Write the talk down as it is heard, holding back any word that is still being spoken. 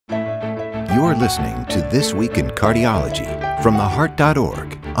You're listening to This Week in Cardiology from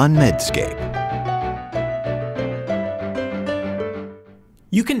theheart.org on Medscape.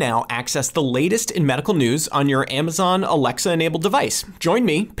 You can now access the latest in medical news on your Amazon Alexa-enabled device. Join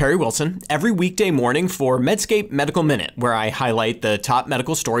me, Perry Wilson, every weekday morning for Medscape Medical Minute, where I highlight the top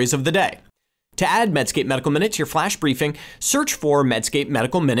medical stories of the day. To add Medscape Medical Minute to your flash briefing, search for Medscape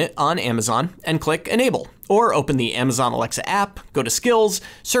Medical Minute on Amazon and click Enable. Or open the Amazon Alexa app, go to Skills,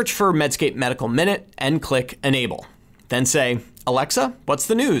 search for Medscape Medical Minute, and click Enable. Then say, Alexa, what's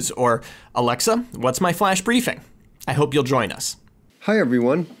the news? Or Alexa, what's my flash briefing? I hope you'll join us. Hi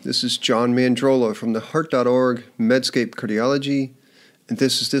everyone, this is John Mandrola from theheart.org Medscape Cardiology, and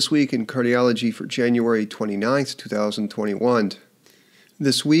this is This Week in Cardiology for January 29th, 2021.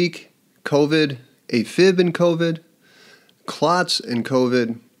 This week, COVID, AFib and COVID, clots and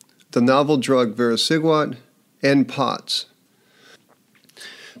COVID, the novel drug Vericiguat, and POTS.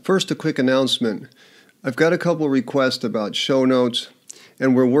 First, a quick announcement. I've got a couple requests about show notes,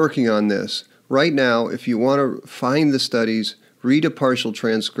 and we're working on this. Right now, if you want to find the studies, read a partial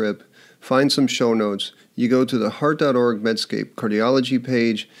transcript, find some show notes, you go to the heart.org Medscape Cardiology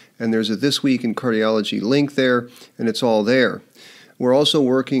page, and there's a This Week in Cardiology link there, and it's all there. We're also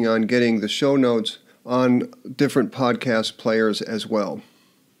working on getting the show notes on different podcast players as well.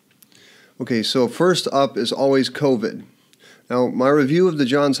 Okay, so first up is always COVID. Now, my review of the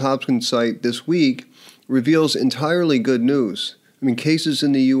Johns Hopkins site this week reveals entirely good news. Cases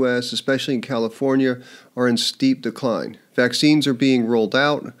in the U.S., especially in California, are in steep decline. Vaccines are being rolled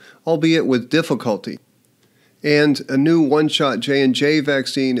out, albeit with difficulty. And a new one-shot J&J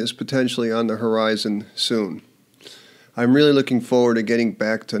vaccine is potentially on the horizon soon. I'm really looking forward to getting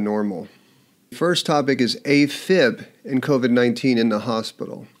back to normal. The first topic is AFib and COVID-19 in the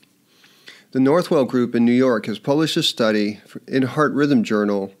hospital. The Northwell Group in New York has published a study in Heart Rhythm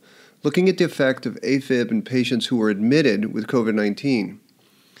Journal looking at the effect of AFib in patients who were admitted with COVID-19.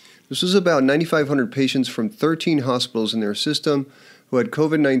 This was about 9,500 patients from 13 hospitals in their system who had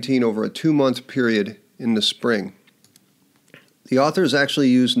COVID-19 over a 2-month period in the spring. The authors actually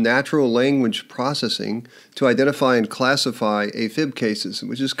used natural language processing to identify and classify AFib cases,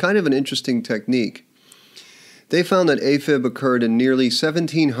 which is kind of an interesting technique. They found that AFib occurred in nearly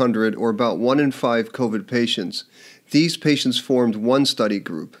 1,700, or about 1 in 5 COVID patients. These patients formed one study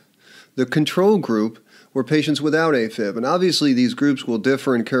group. The control group were patients without AFib, and obviously these groups will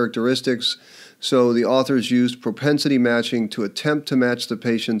differ in characteristics, so the authors used propensity matching to attempt to match the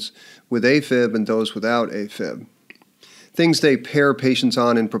patients with AFib and those without AFib. Things they pair patients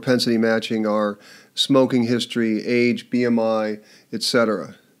on in propensity matching are smoking history, age, BMI,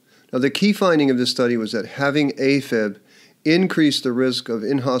 etc. Now, the key finding of this study was that having AFib increased the risk of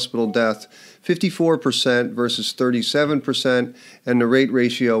in-hospital death 54% versus 37%, and the rate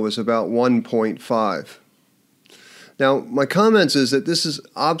ratio was about 1.5. Now, my comments is that this is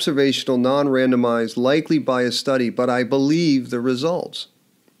observational, non-randomized, likely biased study, but I believe the results.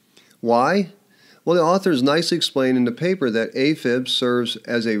 Why? Well, the authors nicely explain in the paper that AFib serves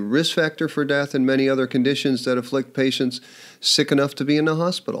as a risk factor for death and many other conditions that afflict patients sick enough to be in the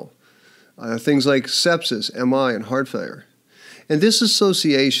hospital. Things like sepsis, MI, and heart failure. And this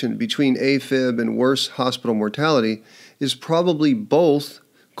association between AFib and worse hospital mortality is probably both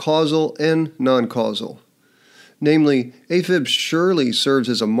causal and non-causal. Namely, AFib surely serves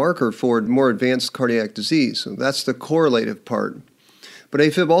as a marker for more advanced cardiac disease. So that's the correlative part. But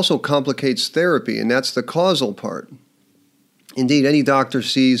AFib also complicates therapy, and that's the causal part. Indeed, any doctor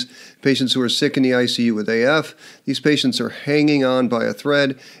sees patients who are sick in the ICU with AF. These patients are hanging on by a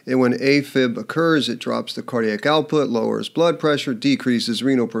thread, and when AFib occurs, it drops the cardiac output, lowers blood pressure, decreases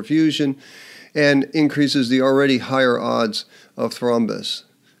renal perfusion, and increases the already higher odds of thrombus.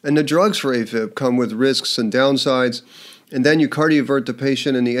 And the drugs for AFib come with risks and downsides, and then you cardiovert the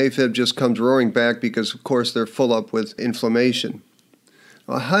patient, and the AFib just comes roaring back because, of course, they're full up with inflammation.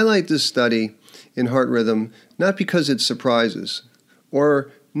 I highlight this study in Heart Rhythm not because it surprises or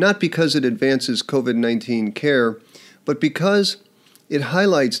not because it advances COVID-19 care, but because it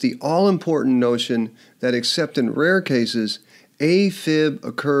highlights the all-important notion that except in rare cases, AFib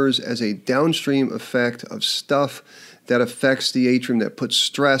occurs as a downstream effect of stuff that affects the atrium, that puts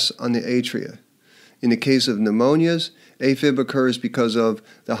stress on the atria. In the case of pneumonias, AFib occurs because of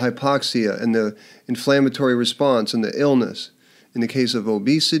the hypoxia and the inflammatory response and the illness. In the case of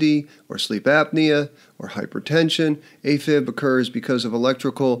obesity or sleep apnea or hypertension, AFib occurs because of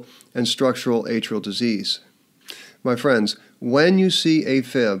electrical and structural atrial disease. My friends, when you see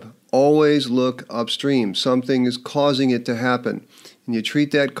AFib, always look upstream. Something is causing it to happen. And you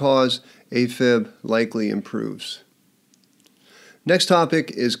treat that cause, AFib likely improves. Next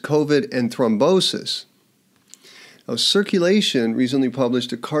topic is COVID and thrombosis. Now, Circulation recently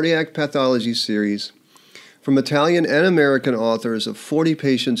published a cardiac pathology series from Italian and American authors of 40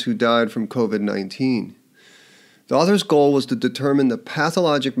 patients who died from COVID-19. The author's goal was to determine the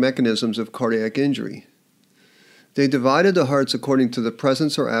pathologic mechanisms of cardiac injury. They divided the hearts according to the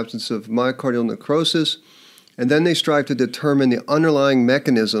presence or absence of myocardial necrosis, and then they strived to determine the underlying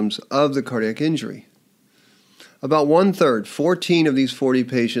mechanisms of the cardiac injury. About 1/3, 14 of these 40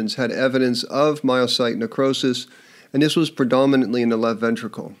 patients, had evidence of myocyte necrosis, and this was predominantly in the left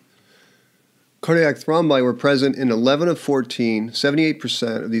ventricle. Cardiac thrombi were present in 11 of 14,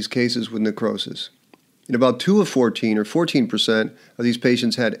 78% of these cases with necrosis. In about 2 of 14, or 14%, of these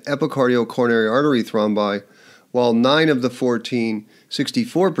patients had epicardial coronary artery thrombi, while 9 of the 14,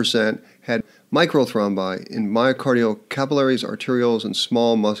 64%, had microthrombi in myocardial capillaries, arterioles, and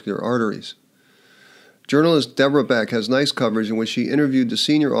small muscular arteries. Journalist Deborah Beck has nice coverage in which she interviewed the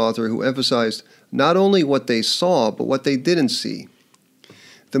senior author who emphasized not only what they saw, but what they didn't see.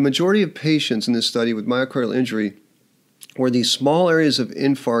 The majority of patients in this study with myocardial injury were these small areas of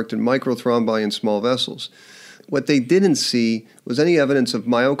infarct and microthrombi in small vessels. What they didn't see was any evidence of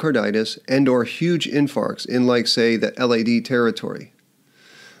myocarditis and or huge infarcts in, like, say, the LAD territory.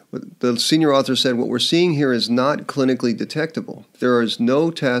 The senior author said, what we're seeing here is not clinically detectable. There is no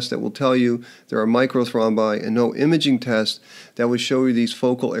test that will tell you there are microthrombi and no imaging test that would show you these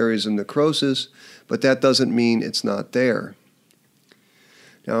focal areas of necrosis, but that doesn't mean it's not there.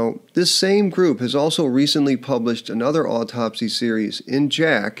 Now, this same group has also recently published another autopsy series in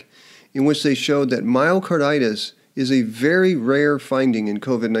JACC in which they showed that myocarditis is a very rare finding in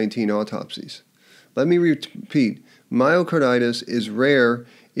COVID-19 autopsies. Let me repeat, myocarditis is rare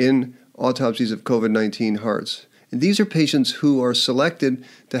in autopsies of COVID-19 hearts. And these are patients who are selected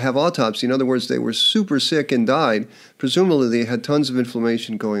to have autopsy. In other words, they were super sick and died. Presumably, they had tons of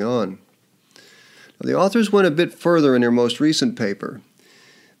inflammation going on. Now, the authors went a bit further in their most recent paper.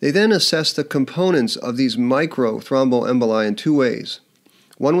 They then assessed the components of these microthromboemboli in 2 ways.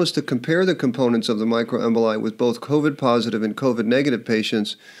 One was to compare the components of the microemboli with both COVID-positive and COVID-negative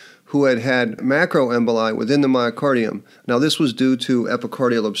patients who had had macroemboli within the myocardium. Now, this was due to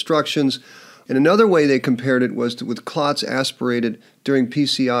epicardial obstructions. And another way they compared it was with clots aspirated during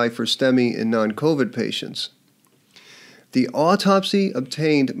PCI for STEMI in non-COVID patients. The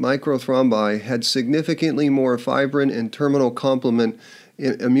autopsy-obtained microthrombi had significantly more fibrin and terminal complement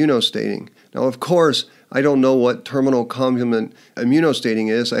immunostaining. Now, of course, I don't know what terminal complement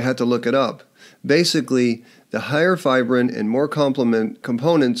immunostaining is. I had to look it up. Basically, the higher fibrin and more complement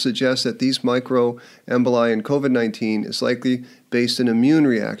components suggest that these microemboli in COVID-19 is likely based in immune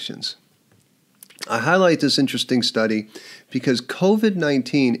reactions. I highlight this interesting study because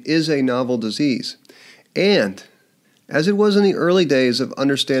COVID-19 is a novel disease, and as it was in the early days of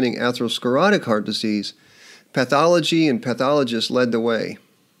understanding atherosclerotic heart disease, pathology and pathologists led the way.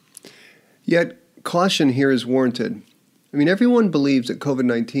 Yet, caution here is warranted. Everyone believes that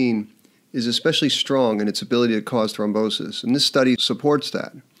COVID-19 is especially strong in its ability to cause thrombosis, and this study supports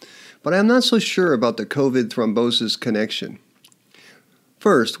that. But I'm not so sure about the COVID thrombosis connection.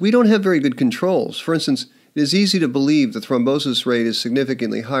 First, we don't have very good controls. For instance, it is easy to believe the thrombosis rate is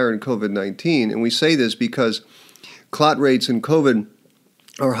significantly higher in COVID-19, and we say this because clot rates in COVID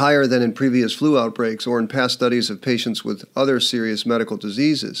are higher than in previous flu outbreaks or in past studies of patients with other serious medical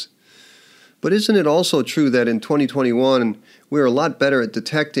diseases. But isn't it also true that in 2021, we're a lot better at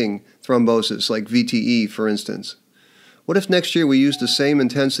detecting thrombosis, like VTE, for instance? What if next year we use the same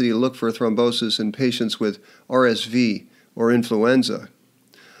intensity to look for thrombosis in patients with RSV or influenza?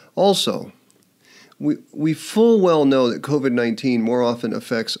 Also, we full well know that COVID-19 more often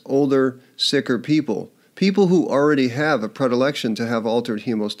affects older, sicker people who already have a predilection to have altered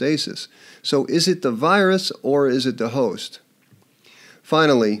hemostasis. So is it the virus or is it the host?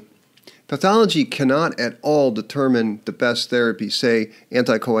 Finally, pathology cannot at all determine the best therapy, say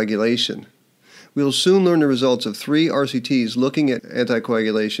anticoagulation. We will soon learn the results of 3 RCTs looking at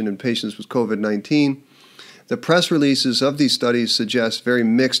anticoagulation in patients with COVID-19. The press releases of these studies suggest very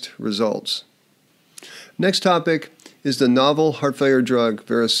mixed results. Next topic is the novel heart failure drug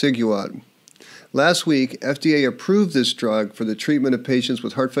Vericiguat. Last week, FDA approved this drug for the treatment of patients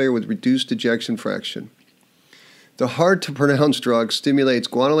with heart failure with reduced ejection fraction. The hard-to-pronounce drug stimulates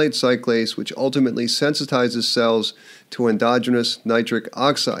guanylate cyclase, which ultimately sensitizes cells to endogenous nitric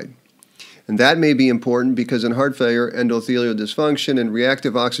oxide. And that may be important because in heart failure, endothelial dysfunction and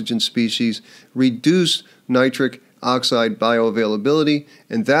reactive oxygen species reduce nitric oxide bioavailability,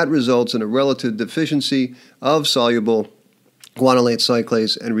 and that results in a relative deficiency of soluble guanylate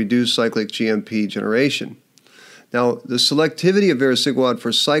cyclase and reduced cyclic GMP generation. Now, the selectivity of Vericiguat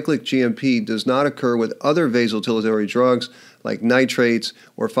for cyclic GMP does not occur with other vasodilatory drugs like nitrates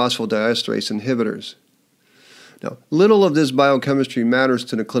or phosphodiesterase inhibitors. Now, little of this biochemistry matters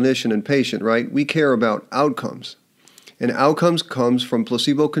to the clinician and patient, right? We care about outcomes. And outcomes comes from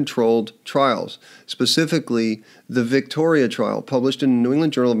placebo-controlled trials, specifically the Victoria trial, published in the New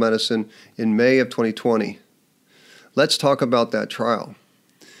England Journal of Medicine in May of 2020. Let's talk about that trial.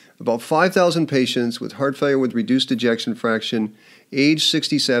 About 5,000 patients with heart failure with reduced ejection fraction, age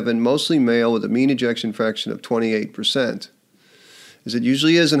 67, mostly male with a mean ejection fraction of 28%. As it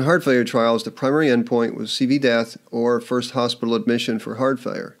usually is in heart failure trials, the primary endpoint was CV death or first hospital admission for heart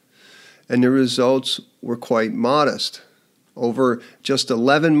failure. And the results were quite modest. Over just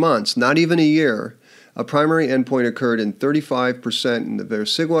 11 months, not even a year, a primary endpoint occurred in 35% in the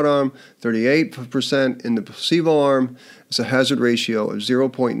Vericiguat arm, 38% in the placebo arm. It's a hazard ratio of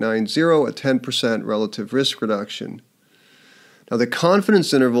 0.90, a 10% relative risk reduction. Now, the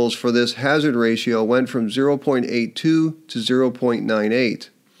confidence intervals for this hazard ratio went from 0.82 to 0.98.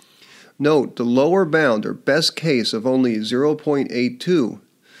 Note, the lower bound, or best case, of only 0.82.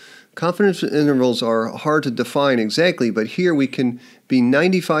 Confidence intervals are hard to define exactly, but here we can be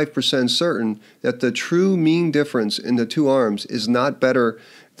 95% certain that the true mean difference in the two arms is not better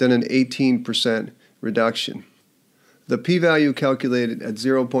than an 18% reduction. The p-value calculated at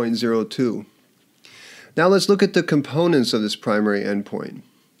 0.02. Now let's look at the components of this primary endpoint.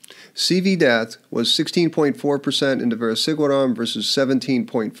 CV death was 16.4% in the Vericiguat arm versus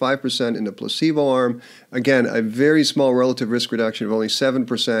 17.5% in the placebo arm. Again, a very small relative risk reduction of only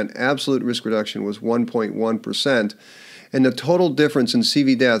 7%. Absolute risk reduction was 1.1%. And the total difference in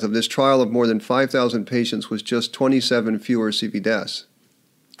CV death of this trial of more than 5,000 patients was just 27 fewer CV deaths.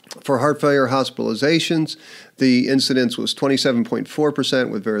 For heart failure hospitalizations, the incidence was 27.4%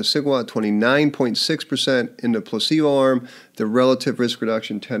 with Vericiguat, 29.6% in the placebo arm, the relative risk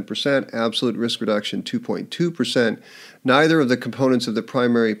reduction 10%, absolute risk reduction 2.2%. Neither of the components of the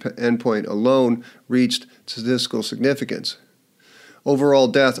primary endpoint alone reached statistical significance. Overall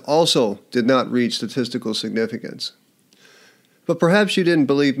death also did not reach statistical significance. But perhaps you didn't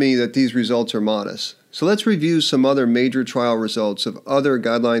believe me that these results are modest. So let's review some other major trial results of other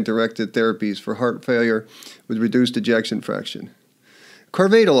guideline-directed therapies for heart failure with reduced ejection fraction.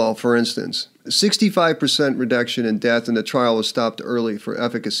 Carvedilol, for instance, a 65% reduction in death in the trial was stopped early for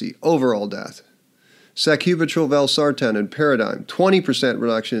efficacy, overall death. Sacubitril valsartan and Paradigm, 20%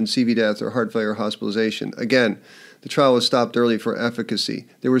 reduction in CV death or heart failure hospitalization. Again, the trial was stopped early for efficacy.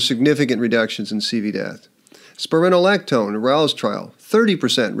 There were significant reductions in CV death. Spironolactone, Rouse trial,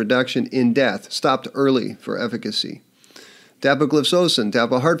 30% reduction in death, stopped early for efficacy. Dapagliflozin,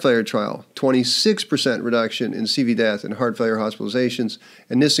 Dapa heart failure trial, 26% reduction in CV death and heart failure hospitalizations,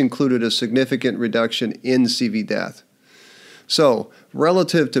 and this included a significant reduction in CV death. So,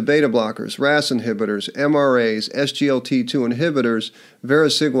 relative to beta blockers, RAS inhibitors, MRAs, SGLT2 inhibitors,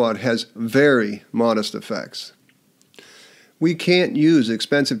 Vericiguat has very modest effects. We can't use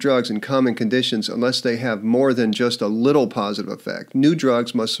expensive drugs in common conditions unless they have more than just a little positive effect. New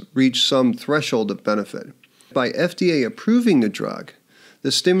drugs must reach some threshold of benefit. By FDA approving the drug,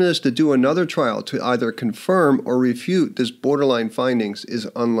 the stimulus to do another trial to either confirm or refute this borderline findings is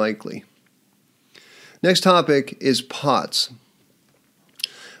unlikely. Next topic is POTS.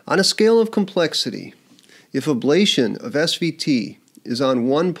 On a scale of complexity, if ablation of SVT is on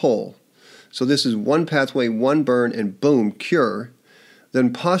one pole, so this is one pathway, one burn, and boom, cure,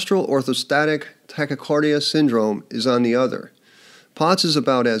 then postural orthostatic tachycardia syndrome is on the other. POTS is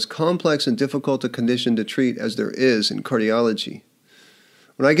about as complex and difficult a condition to treat as there is in cardiology.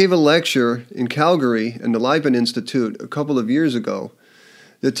 When I gave a lecture in Calgary in the Leibman Institute a couple of years ago,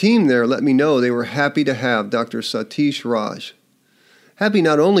 the team there let me know they were happy to have Dr. Satish Raj. Happy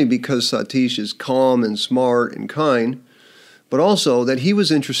not only because Satish is calm and smart and kind, but also that he was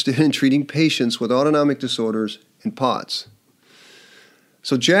interested in treating patients with autonomic disorders and POTS.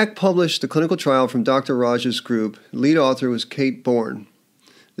 So Jack published the clinical trial from Dr. Raj's group. Lead author was Kate Bourne.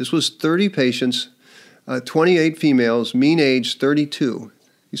 This was 30 patients, 28 females, mean age 32.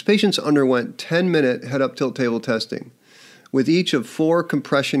 These patients underwent 10-minute head-up tilt table testing with each of 4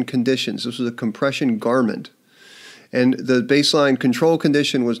 compression conditions. This was a compression garment. And the baseline control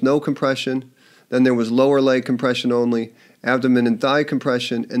condition was no compression. Then there was lower leg compression only, abdomen and thigh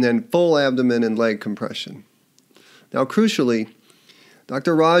compression, and then full abdomen and leg compression. Now, crucially,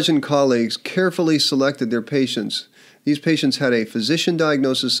 Dr. Raj and colleagues carefully selected their patients These patients had a physician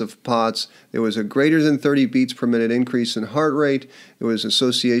diagnosis of POTS. There was a greater than 30 beats per minute increase in heart rate. There was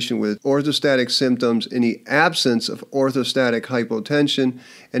association with orthostatic symptoms in the absence of orthostatic hypotension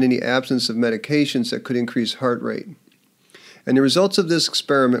and in the absence of medications that could increase heart rate. And the results of this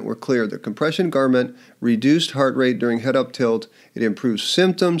experiment were clear. The compression garment reduced heart rate during head-up tilt. It improved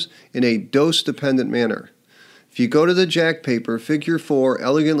symptoms in a dose-dependent manner. If you go to the JACC paper, Figure 4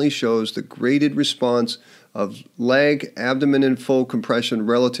 elegantly shows the graded response of leg, abdomen, and full compression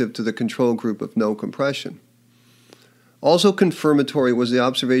relative to the control group of no compression. Also confirmatory was the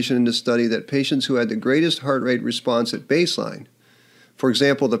observation in the study that patients who had the greatest heart rate response at baseline, for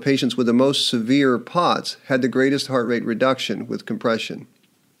example, the patients with the most severe POTS, had the greatest heart rate reduction with compression.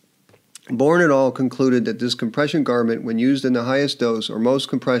 Bourne et al. Concluded that this compression garment, when used in the highest dose or most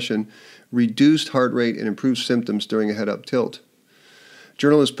compression, reduced heart rate and improved symptoms during a head-up tilt.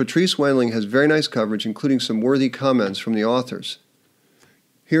 Journalist Patrice Wendling has very nice coverage, including some worthy comments from the authors.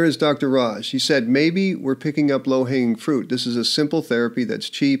 Here is Dr. Raj. He said, maybe we're picking up low-hanging fruit. This is a simple therapy that's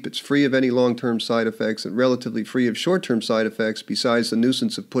cheap, it's free of any long-term side effects, and relatively free of short-term side effects besides the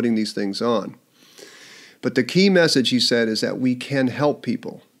nuisance of putting these things on. But the key message, he said, is that we can help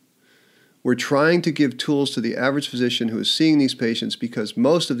people. We're trying to give tools to the average physician who is seeing these patients because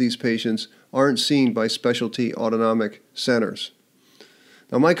most of these patients aren't seen by specialty autonomic centers.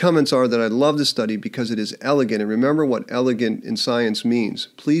 Now, my comments are that I love the study because it is elegant, and remember what elegant in science means: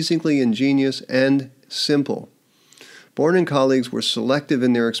 pleasingly ingenious and simple. Bourne and colleagues were selective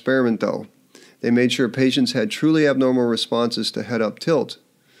in their experiment, though. They made sure patients had truly abnormal responses to head-up tilt.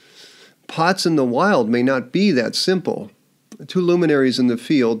 POTS in the wild may not be that simple. Two luminaries in the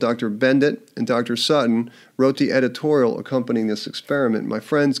field, Dr. Bendit and Dr. Sutton, wrote the editorial accompanying this experiment. My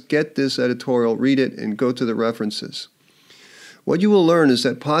friends, get this editorial, read it, and go to the references. What you will learn is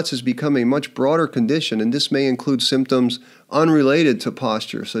that POTS has become a much broader condition, and this may include symptoms unrelated to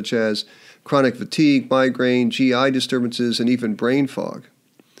posture, such as chronic fatigue, migraine, GI disturbances, and even brain fog.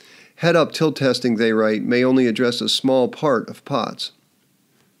 Head-up tilt testing, they write, may only address a small part of POTS.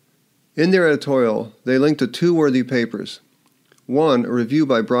 In their editorial, they link to two worthy papers. One, a review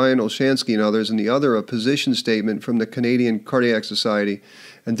by Brian Olshansky and others, and the other, a position statement from the Canadian Cardiac Society,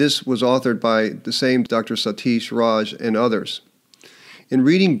 and this was authored by the same Dr. Satish Raj and others. In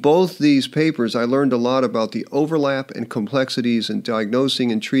reading both these papers, I learned a lot about the overlap and complexities in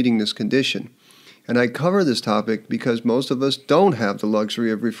diagnosing and treating this condition. And I cover this topic because most of us don't have the luxury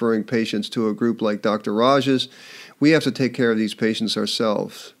of referring patients to a group like Dr. Raj's. We have to take care of these patients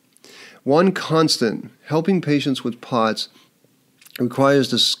ourselves. One constant, helping patients with POTS, requires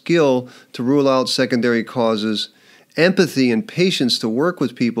the skill to rule out secondary causes, empathy and patience to work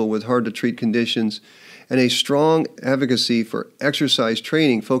with people with hard-to-treat conditions, and a strong advocacy for exercise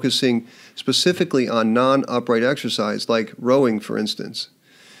training, focusing specifically on non-upright exercise, like rowing, for instance.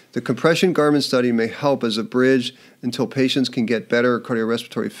 The compression garment study may help as a bridge until patients can get better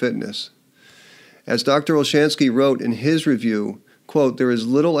cardiorespiratory fitness. As Dr. Olshansky wrote in his review, quote, there is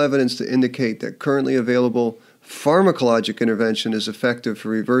little evidence to indicate that currently available pharmacologic intervention is effective for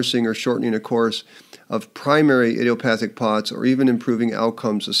reversing or shortening a course of primary idiopathic POTS or even improving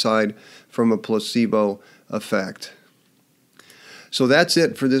outcomes aside from a placebo effect. So that's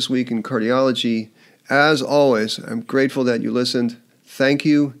it for this week in cardiology. As always, I'm grateful that you listened. Thank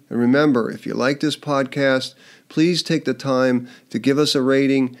you. And remember, if you like this podcast, please take the time to give us a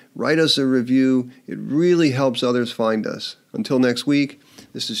rating, write us a review. It really helps others find us. Until next week,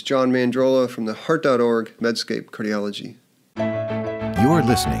 this is John Mandrola from the Heart.org Medscape Cardiology. You're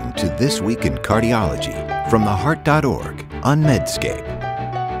listening to This Week in Cardiology from the Heart.org on Medscape.